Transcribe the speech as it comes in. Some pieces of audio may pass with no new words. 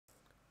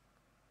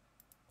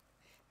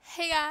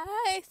Hey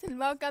guys, and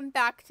welcome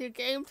back to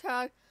Game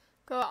Talk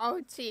Go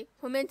OG.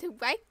 Remember to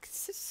like,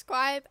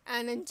 subscribe,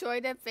 and enjoy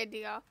the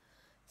video.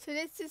 So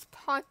this is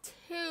part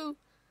 2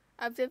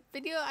 of the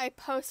video I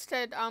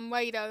posted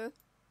later.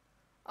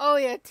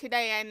 Earlier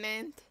today I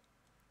meant.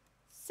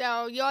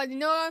 So you already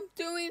know what I'm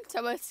doing,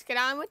 so let's get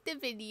on with the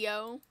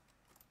video.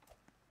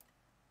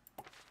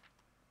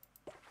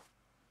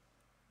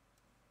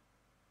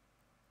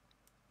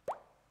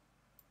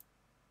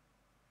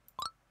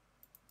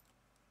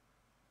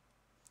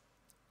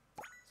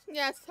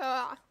 Yeah, so,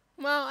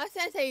 well, I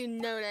can't say you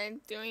know what I'm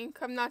doing,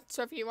 'cause I'm not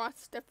sure if you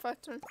watched the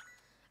first one.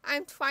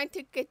 I'm trying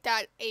to get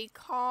that egg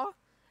car,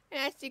 and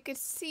as you can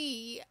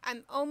see,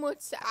 I'm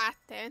almost at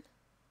it.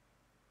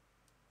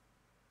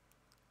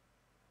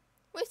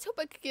 Let's hope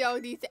I can get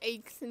all these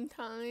eggs in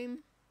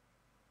time.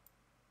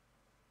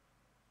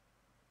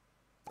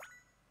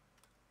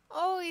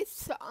 Oh,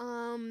 it's,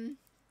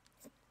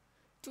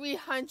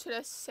 300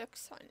 or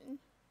 600.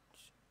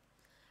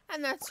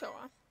 I'm not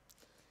sure.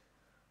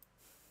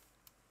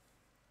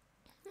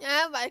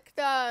 I like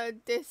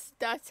this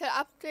data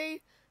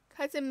update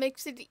because it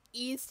makes it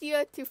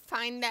easier to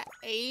find the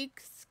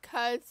eggs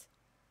because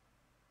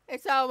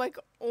it's all like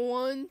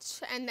orange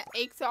and the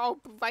eggs are all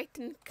bright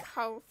and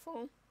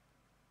colorful.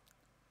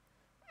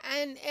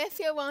 And if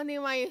you're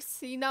wondering why you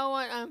see no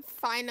one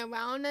flying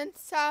around and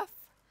stuff,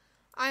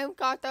 I've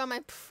got on my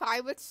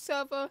private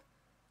server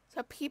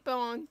so people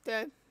won't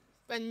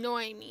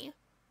annoy me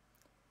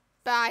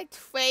by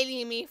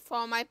trading me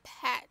for my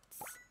pets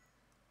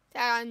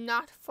that are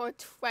not for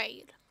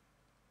trade.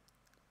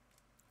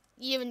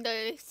 Even though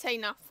they say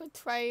not for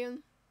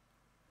trade.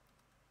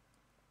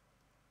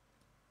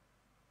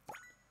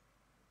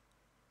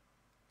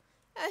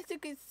 As you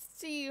can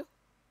see,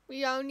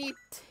 we don't need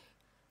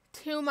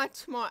too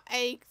much more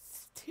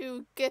eggs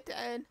to get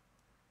it.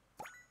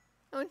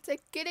 Once I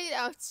get it,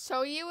 I'll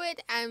show you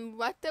it and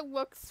what it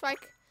looks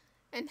like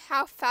and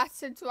how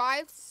fast it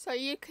drives so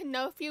you can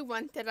know if you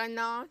want it or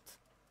not.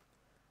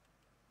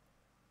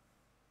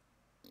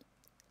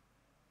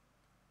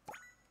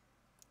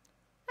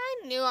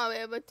 I knew I was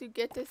able to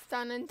get this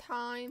done in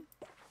time,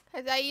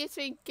 because I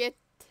usually get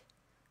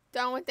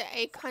done with the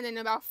egg hunt in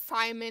about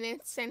 5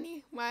 minutes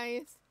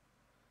anyways.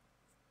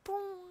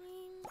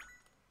 Boing.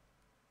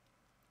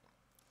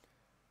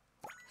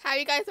 How do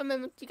you guys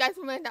remember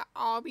the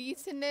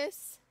Arby's in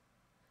this?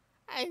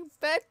 I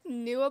bet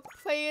newer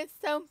players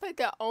don't, but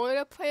the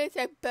older players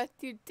I bet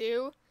you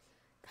do,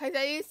 because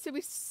I used to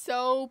be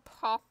so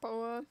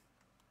popular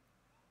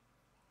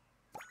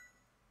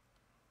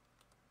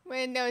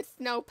when there was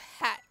no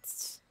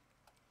pets.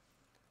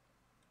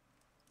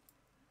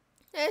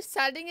 And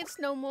deciding it's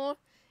no more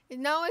is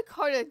now I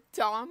call it a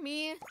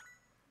dummy. I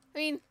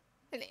mean,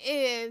 it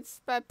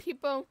is, but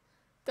people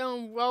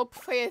don't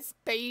roleplay as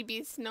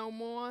babies no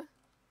more.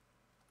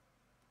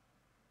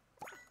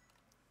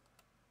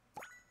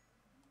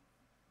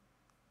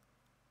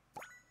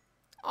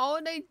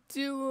 All they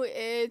do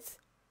is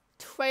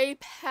trade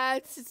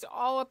pets. It's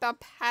all about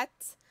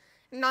pets,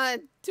 not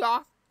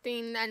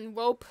adopting and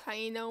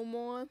roleplaying no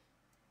more.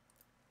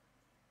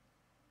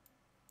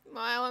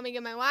 Well, let me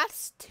get my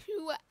last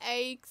 2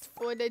 eggs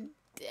for the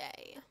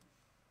day.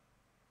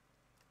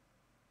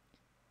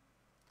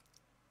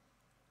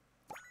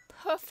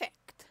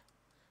 Perfect.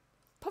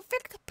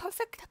 Perfect,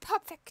 perfect,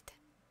 perfect.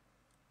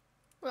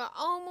 We're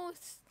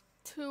almost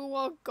to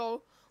our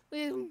goal.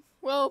 We'll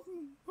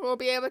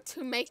be able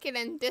to make it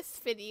in this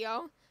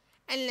video.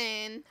 And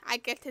then I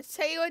get to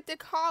show you what the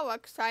car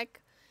looks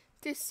like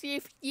to see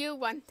if you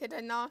want it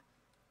or not.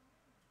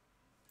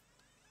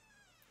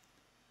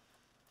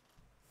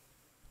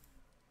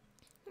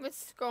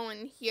 Let's go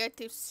in here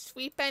to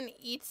sweep and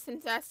eat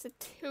since that's the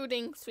 2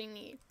 things we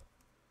need.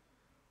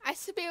 I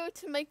should be able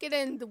to make it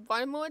in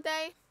 1 more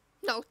day.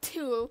 No,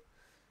 2.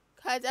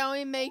 Because I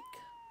only make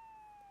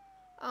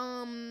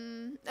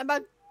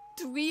about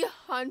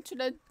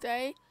 300 a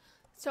day.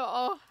 So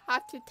I'll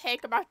have to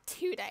take about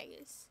 2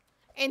 days.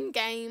 In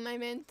game, I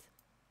meant.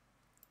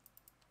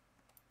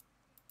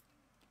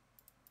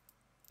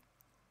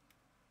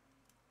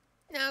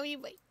 Now we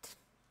wait.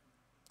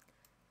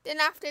 Then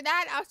after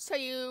that, I'll show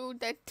you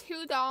the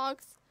 2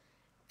 dogs,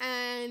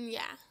 and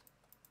yeah.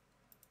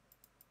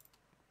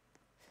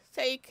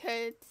 So you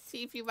could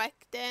see if you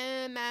like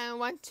them and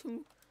want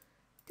to.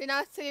 Then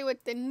I'll show you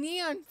what the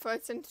neon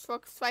version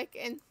looks like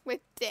and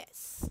with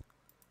this.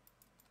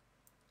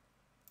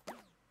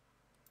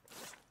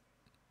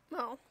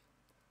 Oh,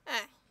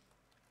 I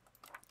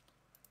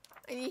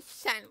need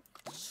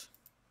sandwich.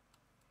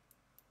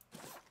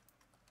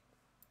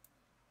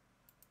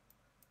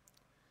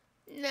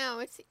 Now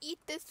let's eat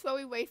this while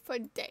we wait for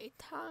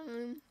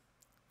daytime.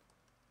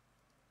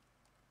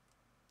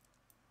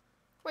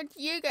 What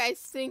do you guys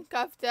think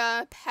of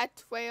the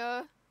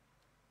petware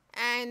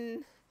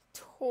and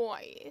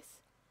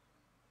toys?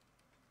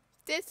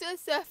 This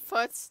was the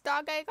first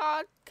dog I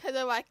got because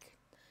I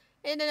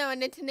don't know, I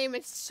need to name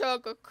it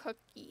Sugar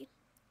Cookie.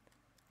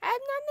 I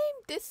have not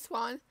named this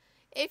one.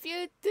 If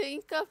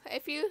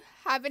you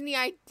have any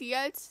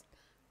ideas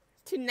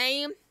to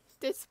name,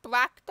 this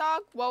black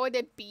dog, what would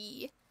it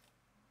be?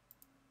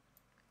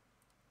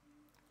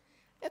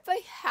 If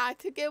I had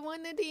to get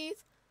one of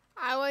these,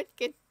 I would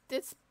get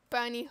this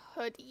bunny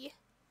hoodie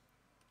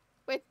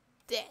with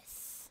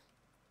this.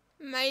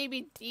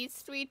 Maybe these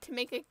three to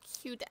make a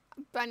cute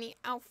bunny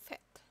outfit.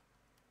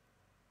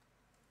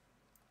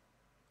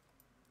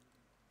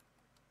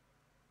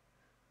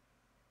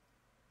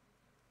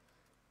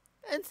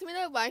 And something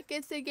I like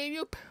is they gave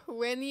you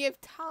plenty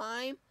of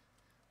time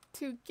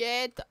to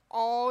get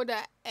all the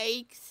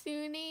eggs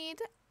you need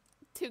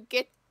to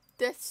get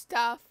this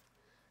stuff.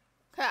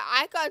 Cause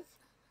I got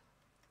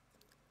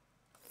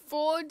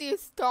 4 of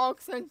these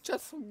dogs in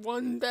just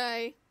one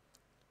day.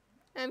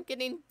 I'm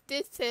getting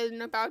this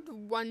in about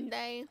 1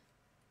 day.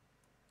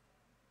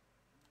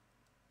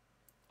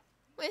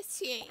 Let's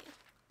see.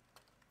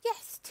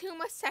 Yes, 2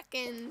 more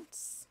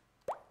seconds.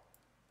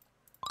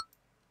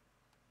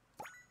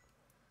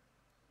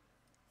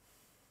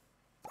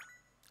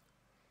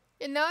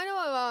 You know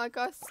like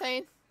I was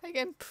saying, like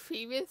in the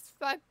previous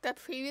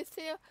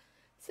video,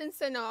 since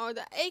I know all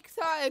the eggs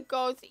are, it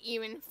goes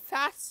even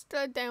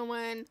faster than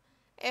when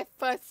it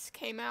first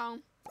came out.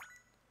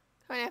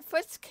 When it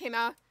first came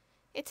out,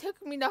 it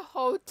took me the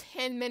whole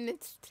 10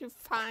 minutes to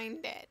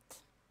find it.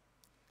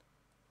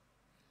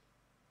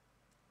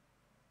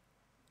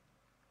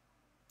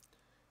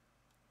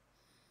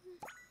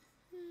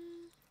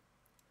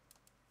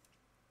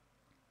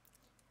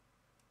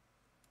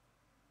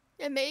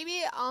 And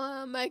maybe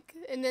like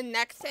in the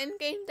next end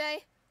game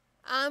day,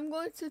 I'm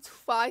going to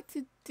try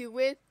to do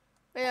it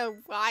with a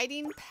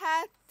riding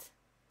pet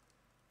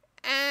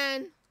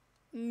and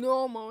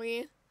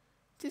normally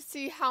to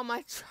see how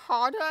much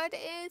harder it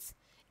is,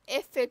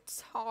 if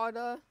it's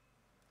harder.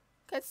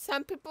 Because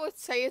some people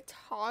say it's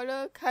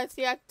harder because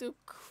you have to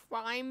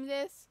climb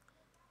this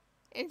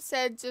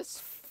instead of just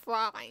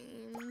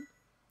flying.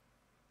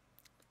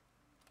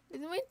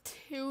 There's only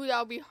 2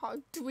 that'll be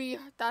hard, 3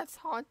 that's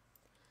hard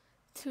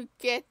to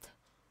get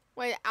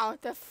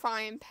without the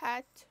flying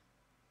pet.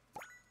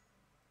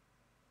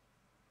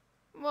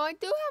 Well, I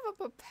do have a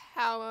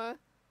propeller.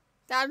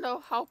 That'll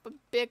help a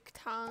big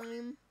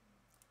time.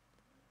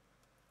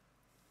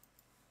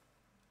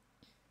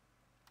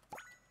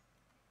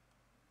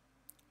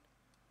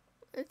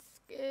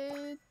 Let's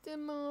get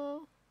them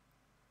all.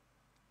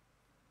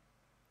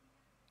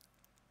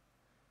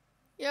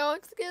 Yeah,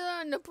 let's get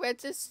on the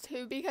bridges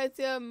too because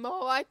you're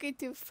more likely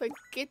to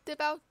forget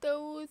about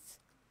those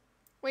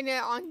when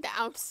you're on the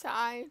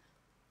outside.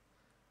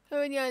 So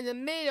when you're in the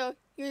middle,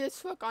 you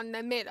just work on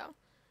the middle.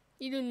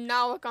 You do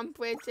not work on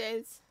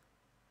bridges.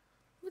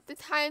 With the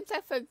times I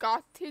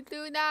forgot to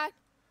do that,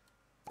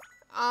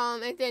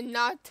 it did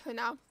not turn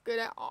out good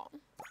at all.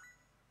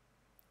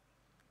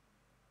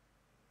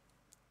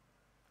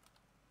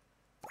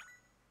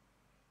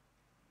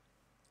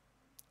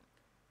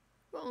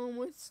 We're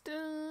almost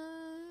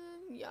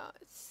done.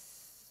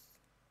 Yes.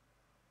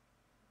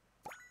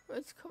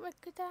 Let's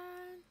correct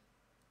that.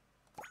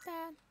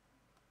 Yeah,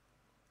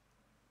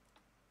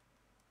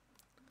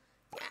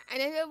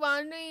 and if you're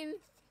wondering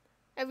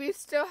if you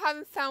still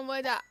haven't found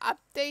where the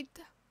update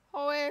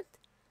hole is,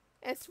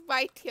 it's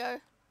right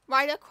here.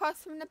 Right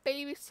across from the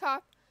baby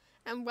shop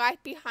and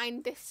right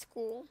behind the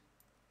school.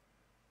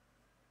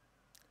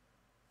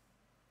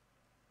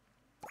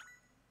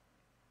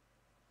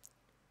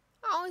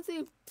 I always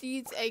leave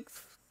these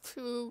eggs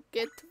to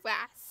get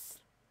rest.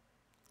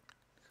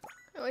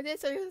 And with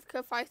this, I just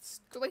could fly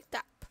straight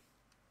up.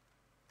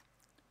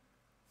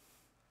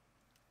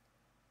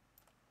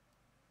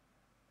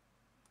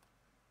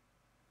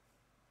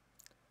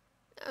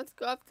 Let's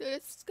go up to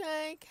the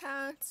Sky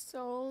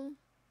Castle.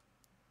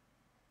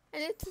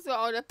 And this is where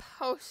all the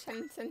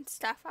potions and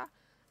stuff are.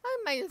 I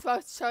might as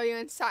well show you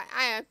inside.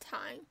 I have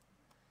time.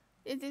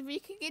 This is where you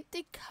can get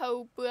the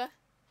Cobra.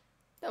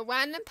 The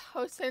random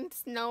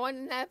potions no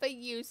one ever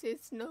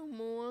uses no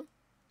more.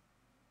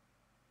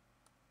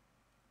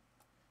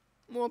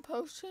 More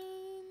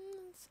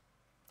potions.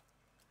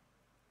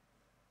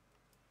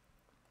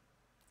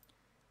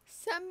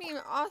 Something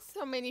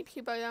also many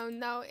people don't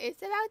know is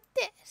about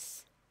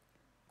this.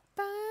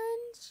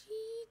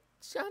 Bungee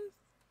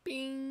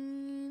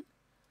jumping.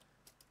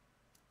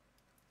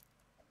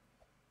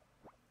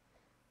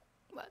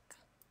 Look.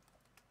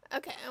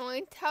 Okay, I'm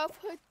going to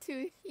teleport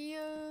to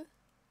here.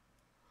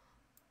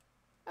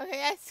 Okay,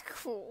 that's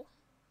cool.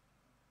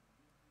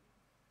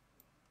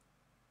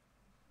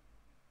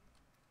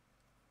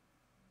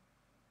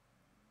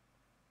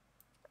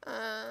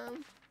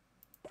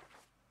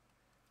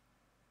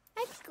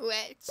 That's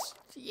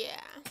glitched,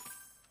 yeah.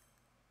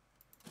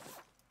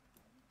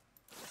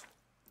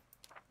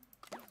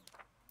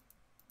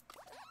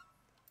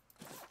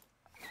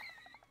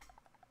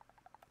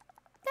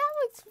 That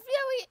was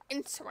really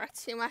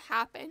interesting what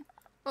happened.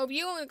 Well, if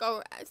you want to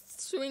go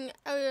swing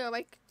area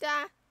like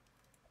that,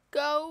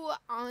 go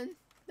on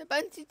the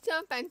bungee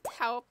jump and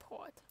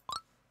teleport.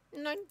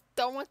 And I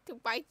don't want to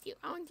bite you.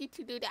 I want you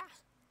to do that.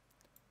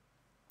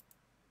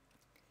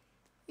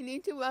 You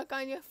need to work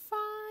on your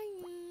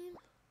flying.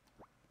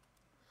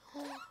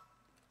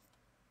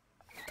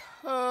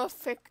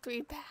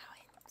 perfectly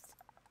balanced.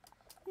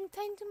 I'm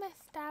trying to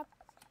mess up.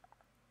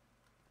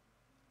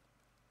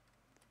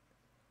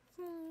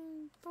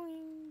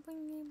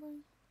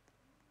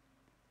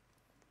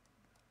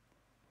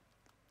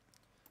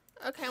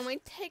 Okay, I'm going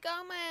to take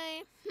out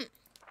my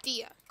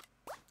deer.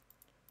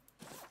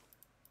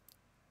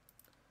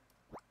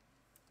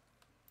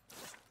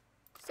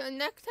 So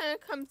next time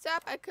it comes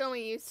up, I can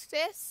only use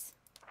this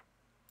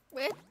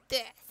with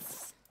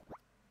this.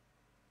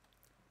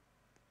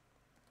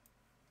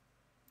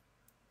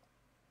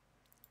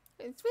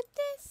 It's with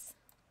this.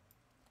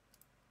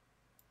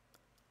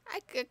 I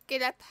could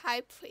get up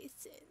high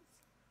places.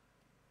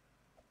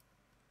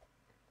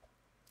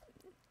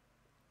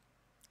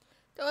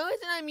 The only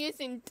reason I'm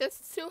using this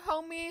to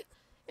help me is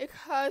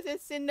because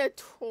it's in the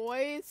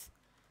toys,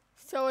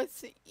 so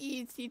it's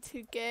easy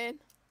to get.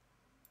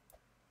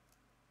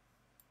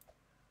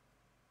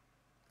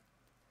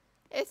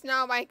 It's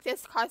not like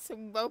this costs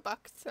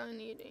Robux or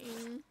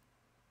anything.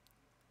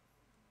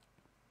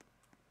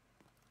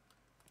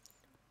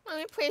 Let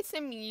me play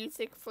some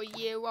music for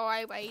you while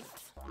I wait.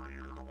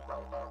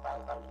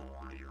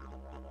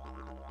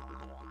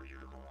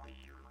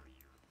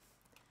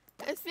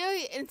 It's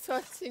really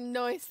interesting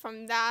noise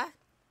from that.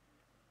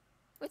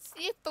 Let's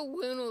see if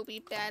balloon will be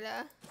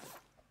better.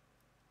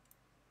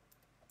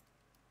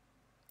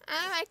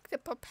 I like the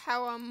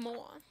propeller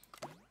more.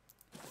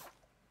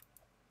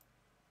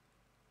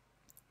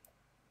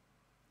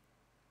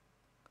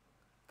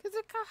 Cause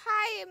look how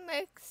high it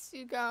makes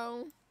you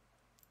go.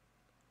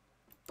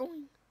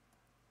 Boom.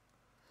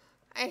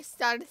 I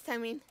started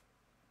sending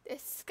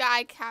this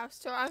sky cow,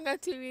 so I'm going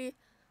to be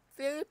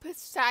really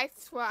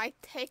precise where I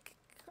take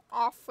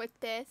off with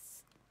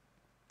this.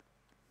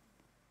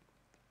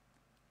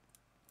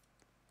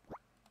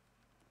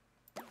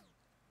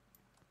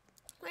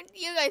 What do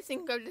you guys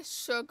think of the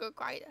sugar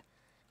glider?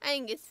 I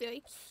think it's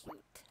very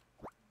cute.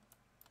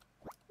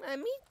 Let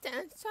me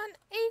dance on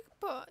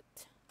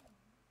Eggbot.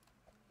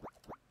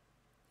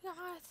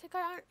 Yes, I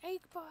got an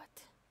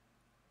Eggbot.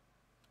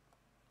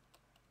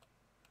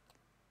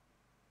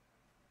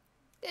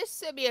 This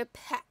should be a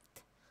pet.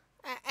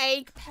 An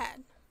egg pet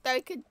that I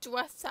could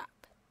dress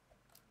up.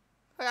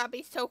 Oh, that'd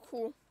be so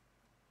cool.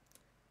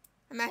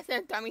 Imagine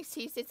a dummy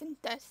sees this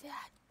and does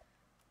that.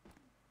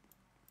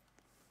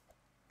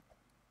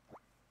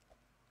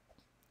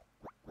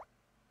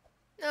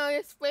 No,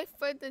 just wait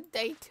for the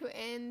day to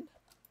end.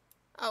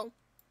 Oh,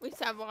 we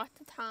still have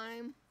lots of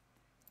time.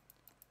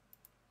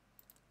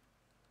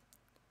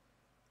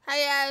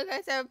 Have you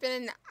guys ever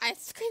been in an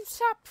ice cream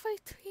shop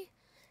lately?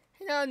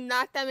 I know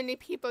not that many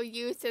people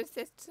use this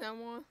no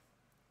more.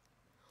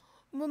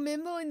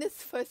 Remember when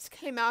this first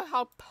came out,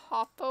 how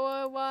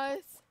popular it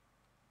was?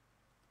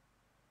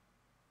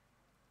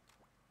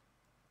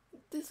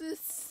 This is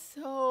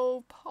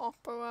so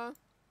popular.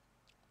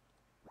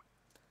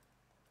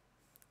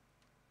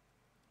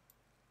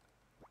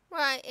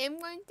 What I am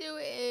going to do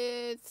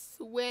is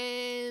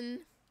when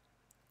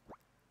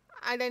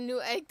the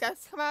new egg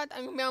does come out,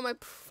 I'm going to be on my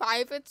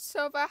private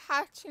server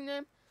hatching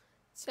them.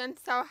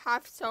 Since I'll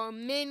have so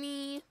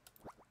many,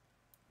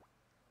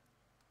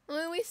 I'm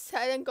going to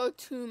reset and go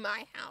to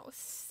my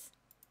house.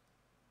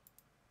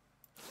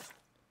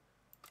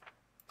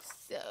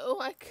 So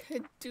I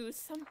could do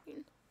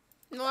something.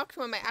 No,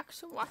 actually, my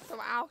actual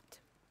water out.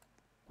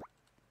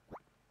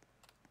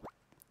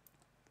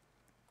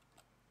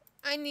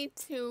 I need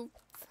to.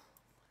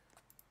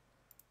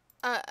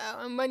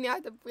 I'm running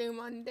out of room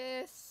on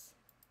this.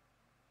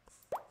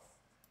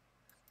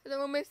 The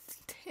room is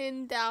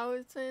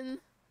 10,000.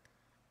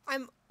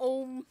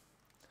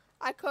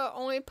 I could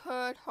only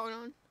put, hold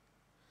on,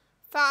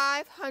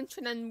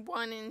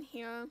 501 in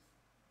here.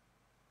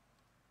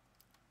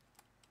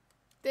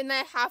 Then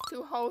I have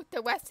to hold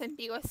the rest and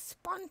be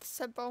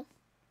responsible.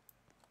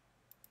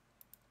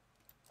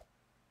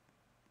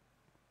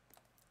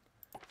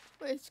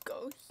 Let's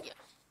go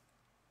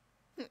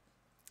here.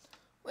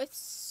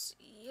 Let's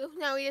see.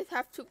 Now we just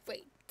have to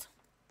wait.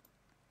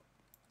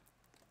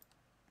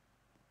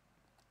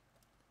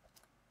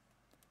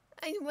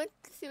 I want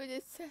to see what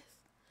it says.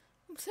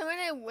 Something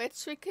I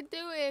wish we could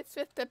do is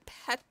with the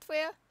pet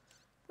wear,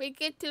 we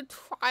get to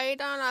try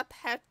it on our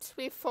pets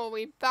before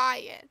we buy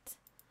it.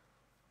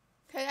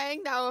 Cause I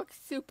think that looks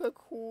super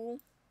cool.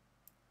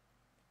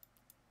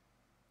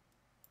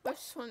 Which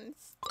one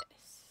is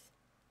this?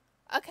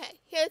 Okay,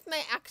 here's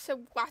my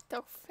actual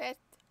water fit.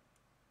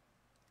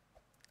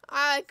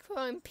 I like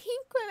wearing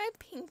pink with my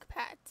pink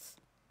pets.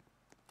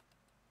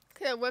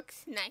 Cause it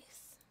looks nice.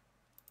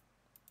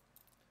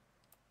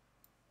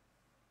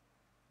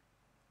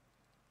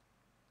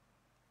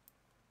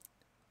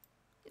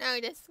 Now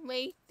just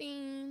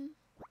waiting.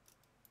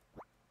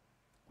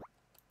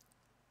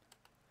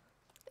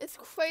 It's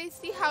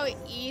crazy how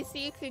easy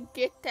you could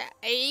get the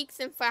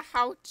eggs and for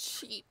how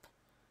cheap.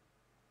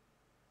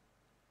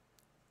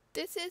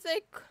 This is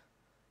like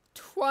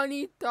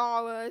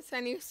 $20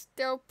 and you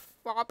still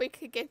probably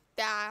could get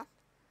that.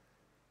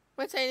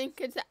 Which I think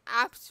is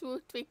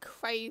absolutely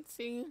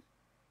crazy.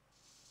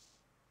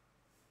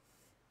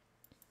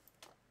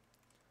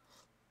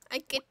 I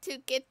get to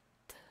get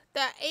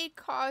the A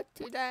card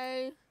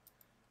today.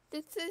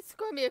 This is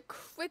going to be a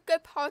quicker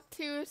part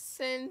 2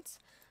 since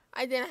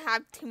I didn't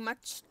have too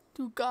much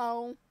to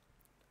go.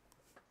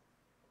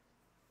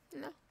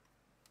 No.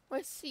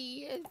 Let's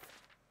see.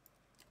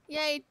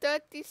 Yay,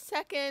 30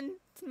 seconds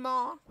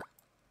mark.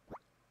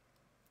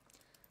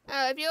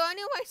 If you're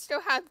wondering why I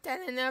still have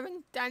done it and I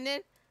haven't done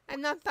it,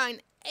 I'm not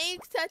buying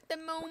eggs at the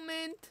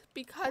moment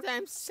because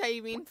I'm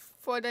saving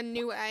for the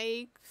new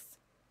eggs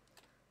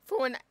for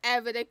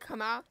whenever they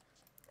come out.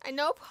 I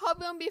know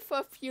probably won't be for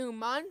a few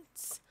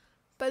months,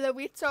 but at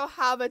least I'll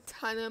have a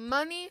ton of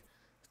money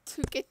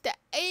to get the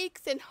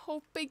eggs and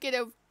hopefully get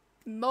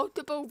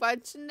multiple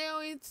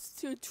legendaries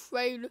to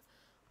trade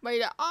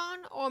later on,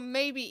 or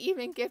maybe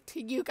even give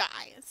to you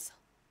guys.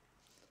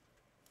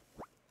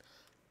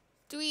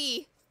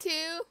 3, 2,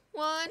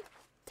 1,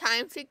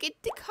 time to get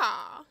the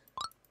car.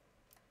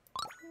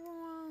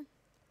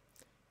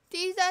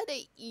 These are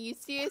the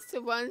easiest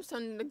ones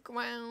on the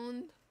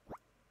ground.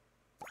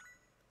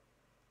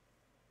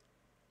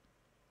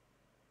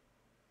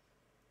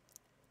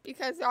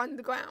 Because they're on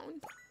the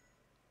ground.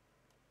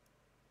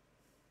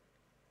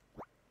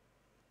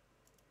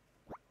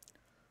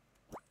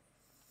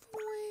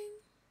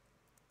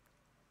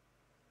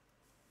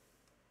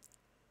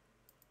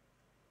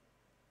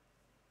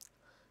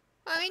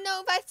 I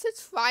know that's to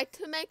try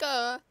to make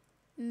a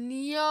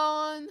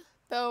neon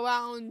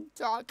brown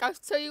dog. I'll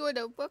show you what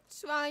it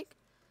looks like.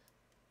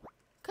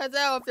 Because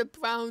I love the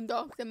brown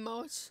dog the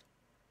most.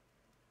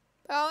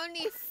 But I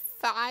only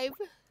 5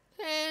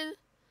 in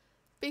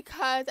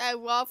because I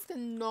love the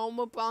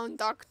normal brown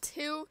dog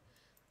too.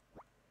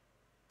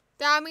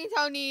 That means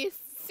I'll need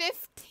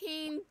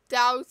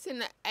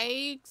 15,000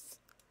 eggs.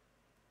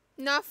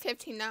 Not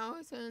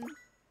 15,000.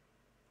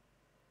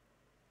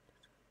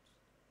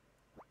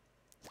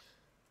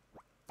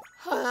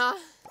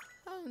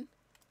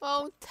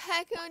 Well,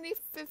 technically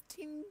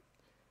 15.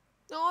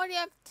 No, I already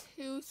have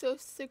 2, so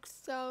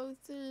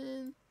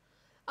 6,000.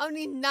 I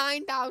need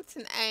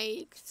 9,000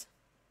 eggs.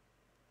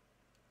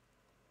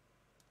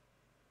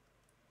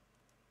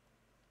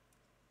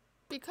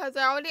 Because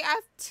I already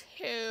have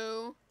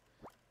 2.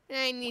 And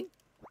I need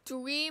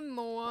 3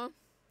 more.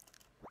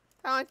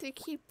 I want to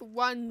keep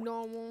 1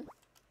 normal.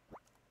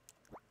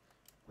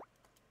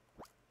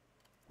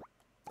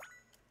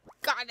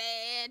 Got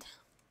it.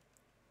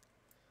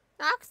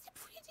 That's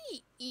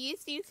pretty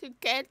easy to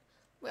get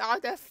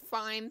without a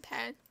frying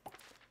pan.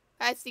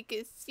 As you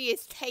can see,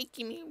 it's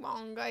taking me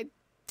longer, I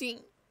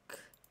think.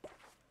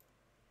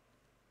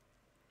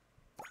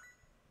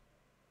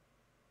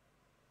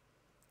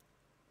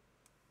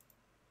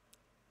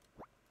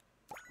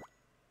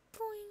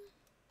 Boing.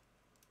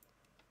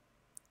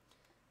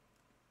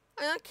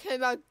 I don't care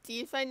about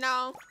these right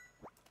now.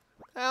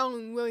 I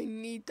don't really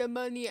need the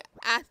money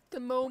at the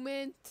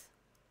moment.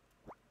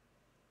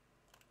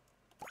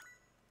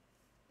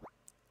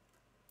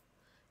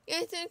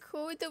 It's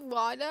include the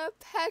water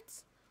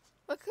pets.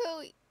 Look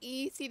how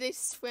easy they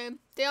swim.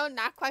 They don't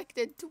act like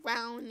they're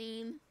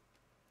drowning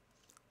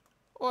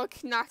or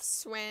cannot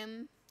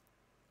swim.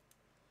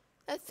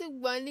 That's the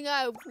one thing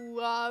I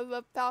love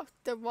about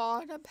the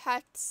water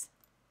pets.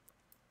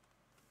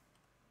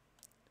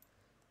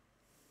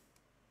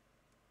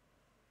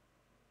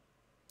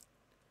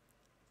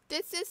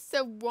 This is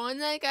the one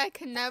thing I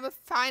can never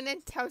find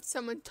until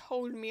someone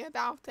told me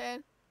about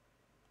it.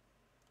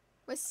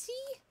 Was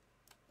he?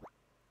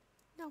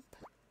 Nope.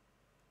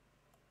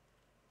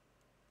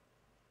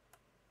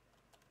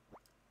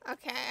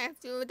 Okay, I have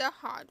to do it the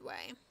hard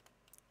way.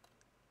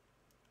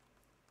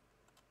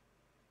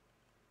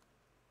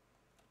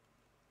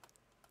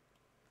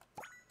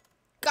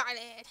 Got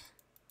it.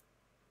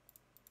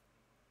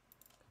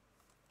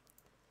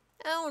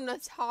 I don't know,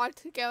 it's hard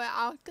to get it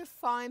out the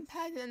frying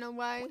pan in a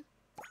way.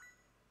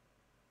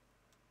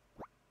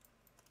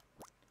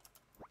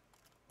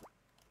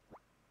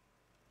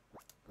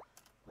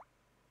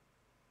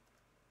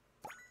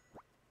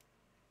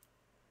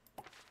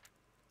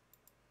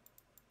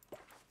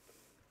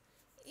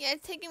 Yeah,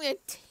 it's taking me a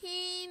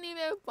teeny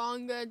bit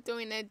longer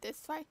doing it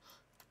this way.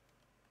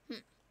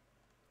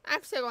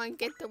 I'm still going to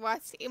get the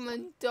rest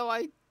even though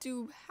I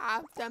do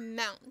have the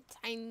amount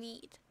I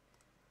need.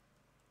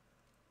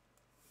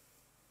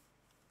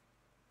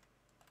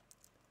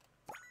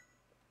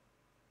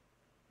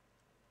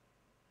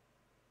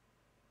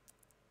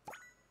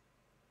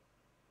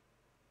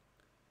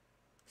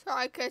 So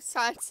I could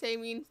start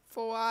saving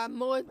for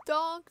more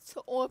dogs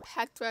or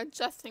Petra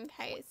just in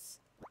case.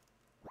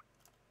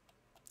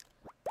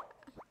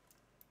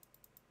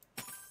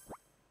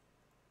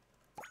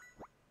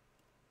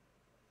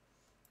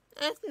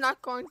 It's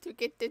not going to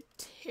get the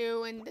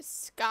 2 in the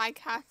Sky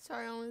Cats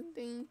or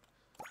anything.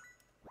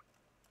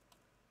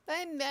 But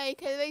I may,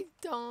 because they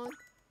don't.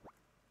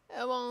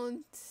 It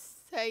won't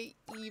say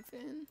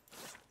even.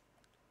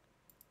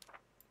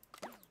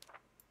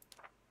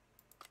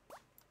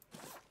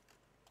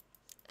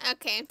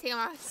 Okay, I'm taking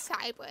my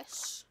side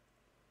wish.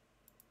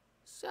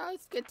 So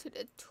let's get to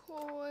the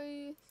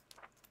toys.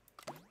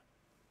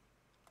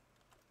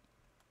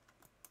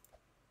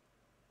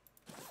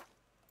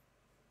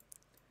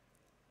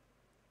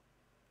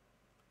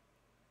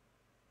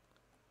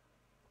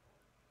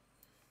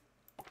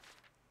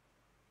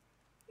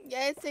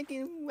 Yeah, it's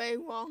taking way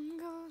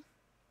longer.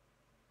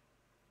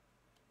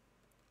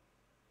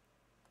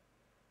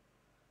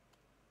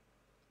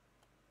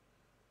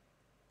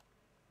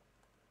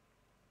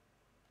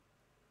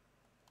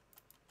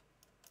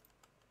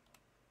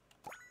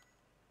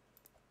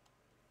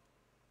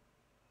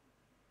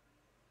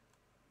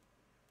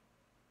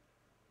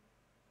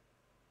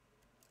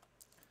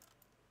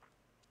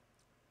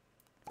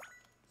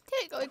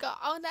 Okay, we got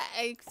all the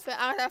eggs for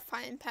out of the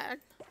frying pan.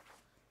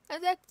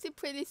 That's actually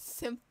pretty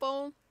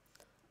simple.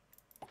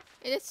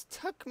 It just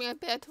took me a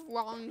bit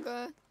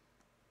longer.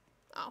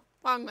 Oh,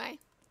 wrong way.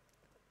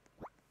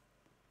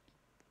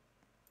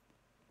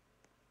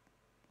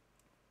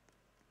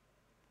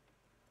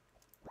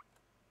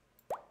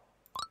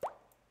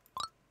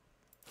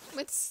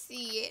 Let's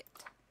see it.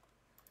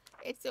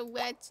 It's a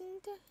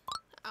legend.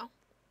 Oh.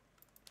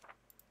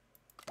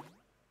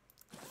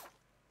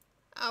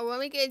 Oh, let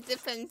me get a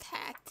different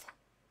hat.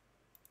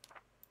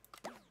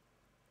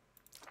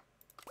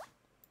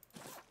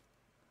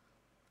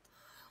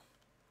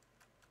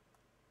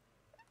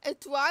 It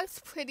drives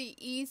pretty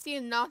easy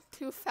and not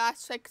too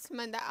fast like some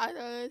of the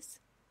others.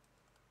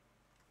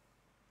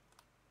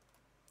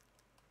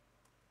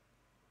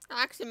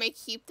 I actually may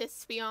keep this,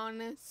 to be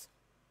honest.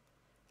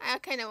 I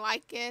kind of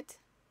like it.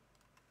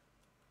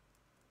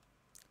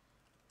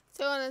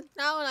 So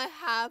now I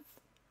have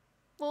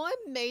more, I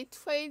may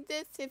trade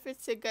this if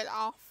it's a good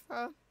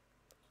offer.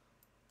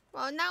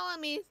 Well, now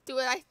let me do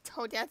what I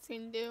told you I was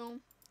going to do.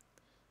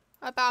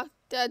 About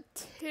the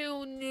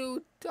 2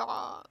 new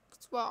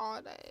dogs. What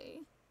are they?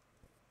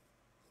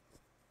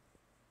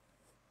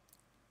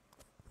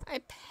 I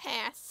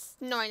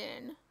passed. No, I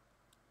didn't.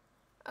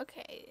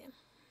 Okay.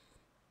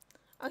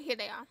 Oh, here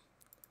they are.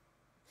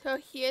 So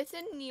here's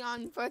a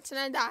neon version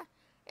of that.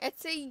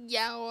 It's a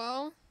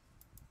yellow.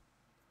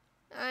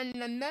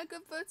 And the mega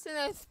version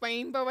is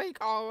rainbow like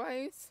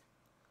always.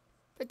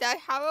 But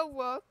that's how it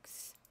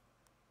works.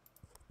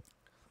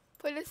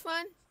 For this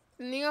one,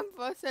 the neon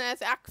version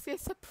is actually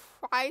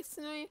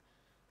surprisingly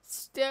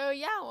still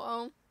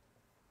yellow.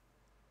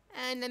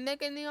 And the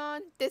mega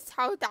neon, this is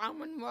how that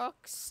one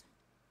works.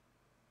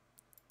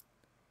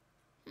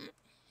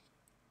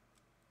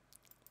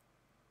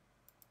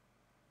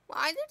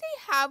 Why did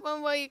they have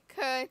one where you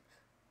could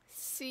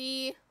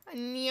see a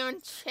neon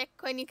chick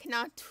when you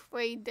cannot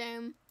trade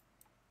them?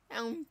 I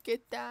don't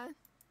get that.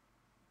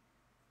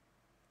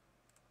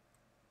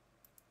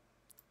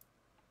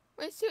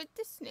 Let's see what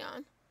this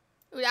neon.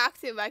 I would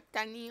actually like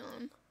that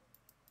neon.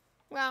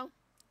 Well,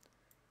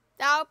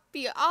 that'll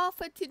be all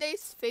for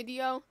today's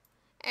video.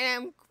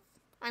 And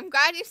I'm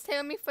glad you stayed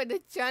with me for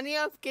the journey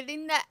of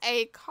getting the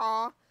A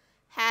car.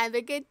 Have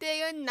a good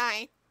day or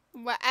night,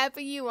 wherever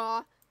you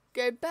are.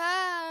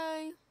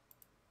 Goodbye.